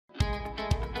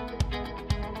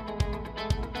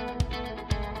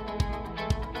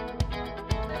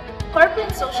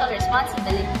and social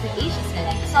responsibility to Asia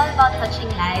Select is all about touching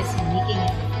lives and making a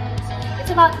difference.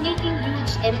 It's about making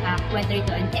huge impact whether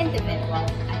to an individual,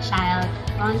 a child,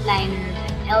 a frontliner,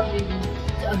 an elderly,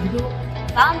 to a group,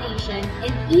 foundation,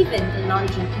 and even the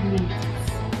larger communities.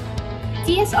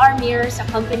 CSR mirrors a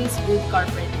company's good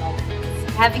corporate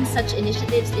governance. Having such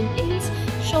initiatives in place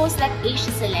shows that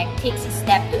Asia Select takes a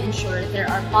step to ensure there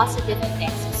are positive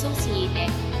effects associated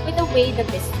with the way the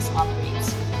business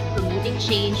operates, promoting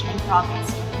change and progress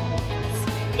in communities.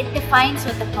 It defines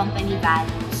what the company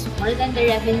values. More than the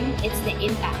revenue, it's the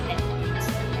impact that it brings.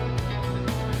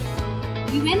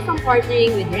 We went from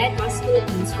partnering with Red Cross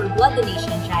Philippines for Blood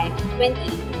Donation Drive in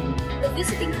 2018 to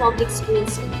visiting public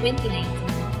schools in 2019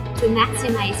 to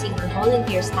maximizing our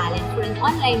volunteers' talent for an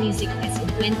online music fest in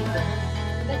 2020.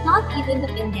 But not even the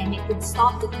pandemic could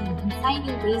stop the team in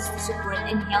finding ways to support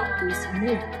and help those in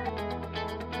need.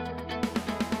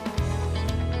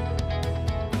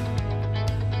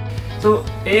 So,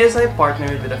 ASI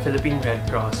partnered with the Philippine Red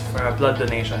Cross for a blood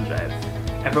donation drive.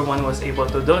 Everyone was able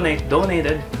to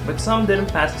donated, but some didn't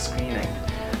pass the screening.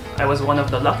 I was one of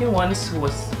the lucky ones who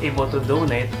was able to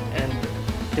donate, and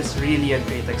it's really a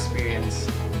great experience.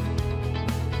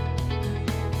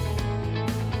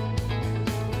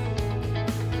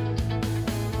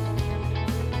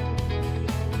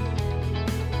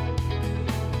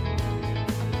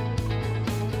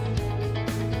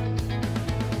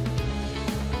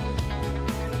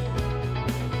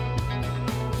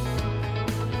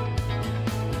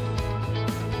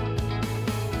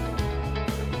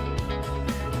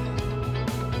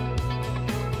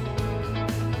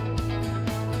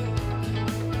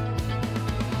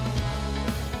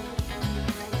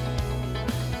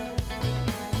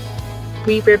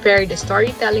 We prepared a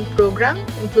storytelling program,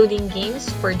 including games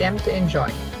for them to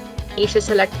enjoy. Asia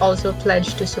Select also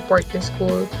pledged to support the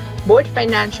school both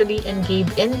financially and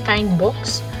gave in-kind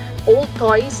books, old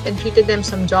toys, and treated them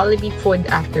some Jollibee food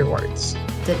afterwards.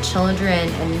 The children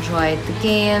enjoyed the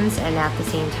games, and at the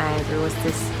same time there was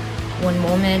this one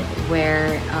moment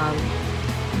where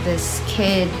this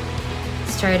kid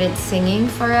started singing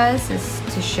for us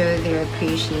to show their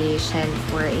appreciation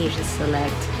for Asia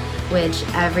Select, which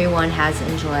everyone has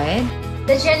enjoyed.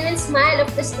 The genuine smile of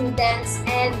the students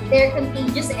and their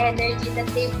contagious energy that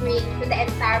they bring to the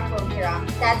entire program,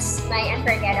 that's my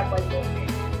unforgettable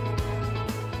moment.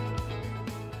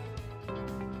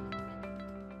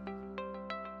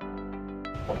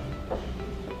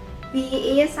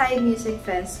 The ASI Music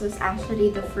Fest was actually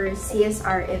the first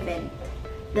CSR event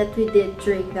that we did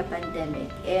during the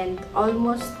pandemic, and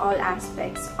almost all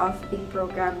aspects of the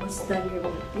program was done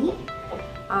remotely.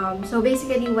 So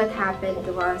basically what happened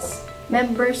was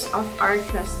members of our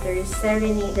clusters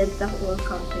serenaded the whole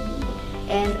company,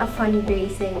 and a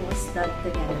fundraising was done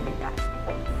together with that.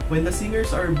 When the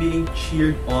singers are being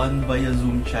cheered on via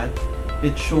Zoom chat,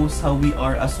 it shows how we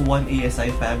are as one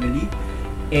ASI family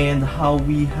and how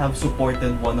we have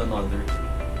supported one another.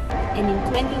 And in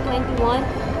 2021,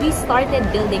 we started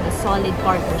building a solid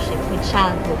partnership with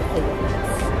Childhood Philippines.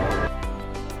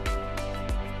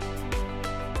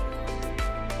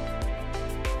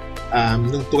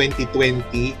 Noong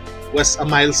 2020 was a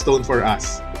milestone for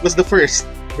us. It was the first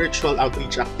virtual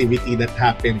outreach activity that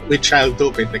happened with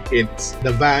Childhood and the kids.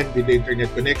 The van with the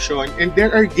internet connection, and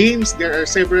there are games, there are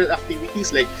several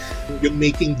activities like yung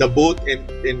making the boat and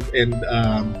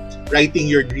writing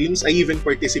your dreams. I even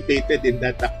participated in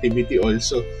that activity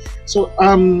also. So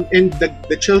and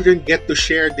the children get to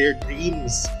share their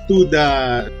dreams to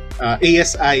the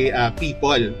ASI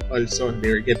people also.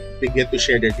 They get to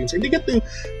share their dreams, and they get to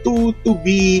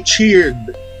be cheered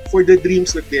for the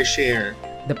dreams that they share.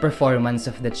 The performance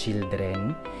of the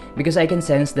children, because I can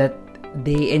sense that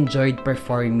they enjoyed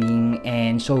performing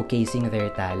and showcasing their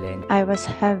talent. I was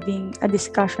having a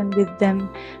discussion with them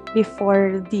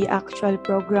before the actual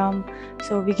program,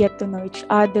 so we get to know each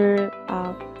other.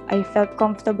 I felt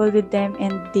comfortable with them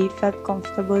and they felt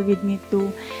comfortable with me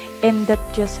too, and that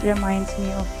just reminds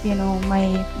me of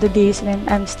the days when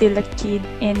I'm still a kid,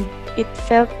 and it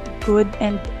felt good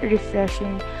and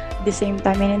refreshing at the same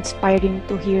time, and inspiring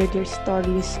to hear their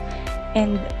stories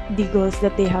and the goals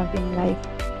that they have in life.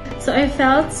 So I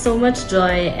felt so much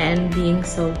joy and being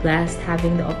so blessed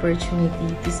having the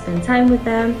opportunity to spend time with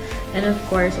them, and of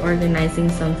course organizing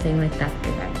something like that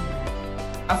for them.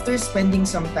 After spending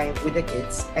some time with the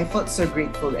kids, I felt so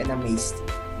grateful and amazed,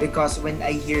 because when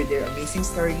I hear their amazing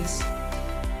stories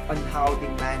on how they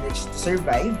managed to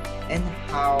survive and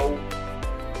how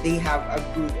they have a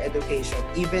good education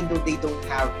even though they don't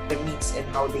have the means, and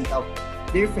how they help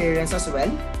their parents as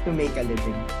well to make a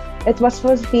living. It was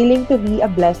fulfilling to be a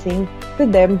blessing to to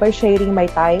them by sharing my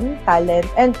time, talent,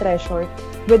 and treasure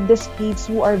with these kids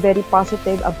who are very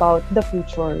positive about the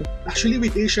future. Actually,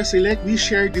 with Asia Select, we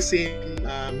share the same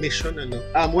mission.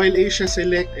 While Asia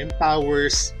Select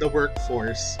empowers the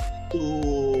workforce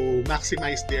to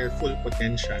maximize their full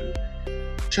potential,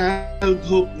 Child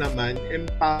Hope naman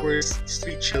empowers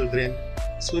street children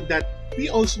so that we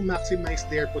also maximize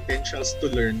their potentials to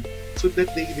learn so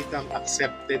that they become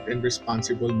accepted and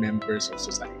responsible members of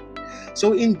society.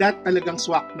 So in that, talagang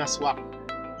swak na swak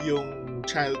yung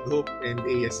Child Hope and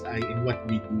ASI in what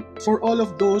we do. For all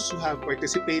of those who have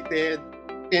participated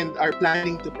and are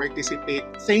planning to participate,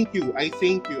 thank you. I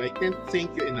thank you. I can't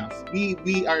thank you enough. We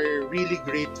are really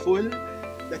grateful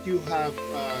that you have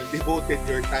devoted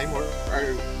your time or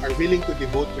are willing to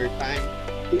devote your time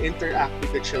to interact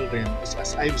with the children.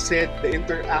 As I've said, the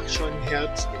interaction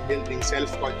helps in building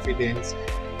self-confidence,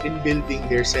 in building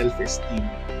their self-esteem.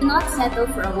 Do not settle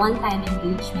for a one-time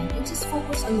engagement and just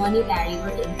focus on monetary or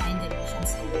in-kind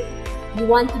donations alone. You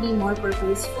want to be more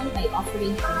purposeful by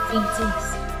offering our free tools,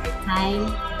 our time,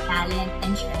 talent,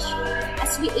 and treasure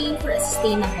as we aim for a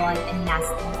sustainable and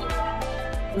lasting impact.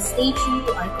 We'll stay true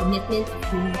to our commitment of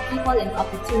bringing people and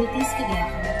opportunities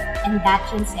together, and that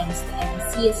transcends to every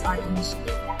CSR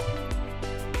initiative.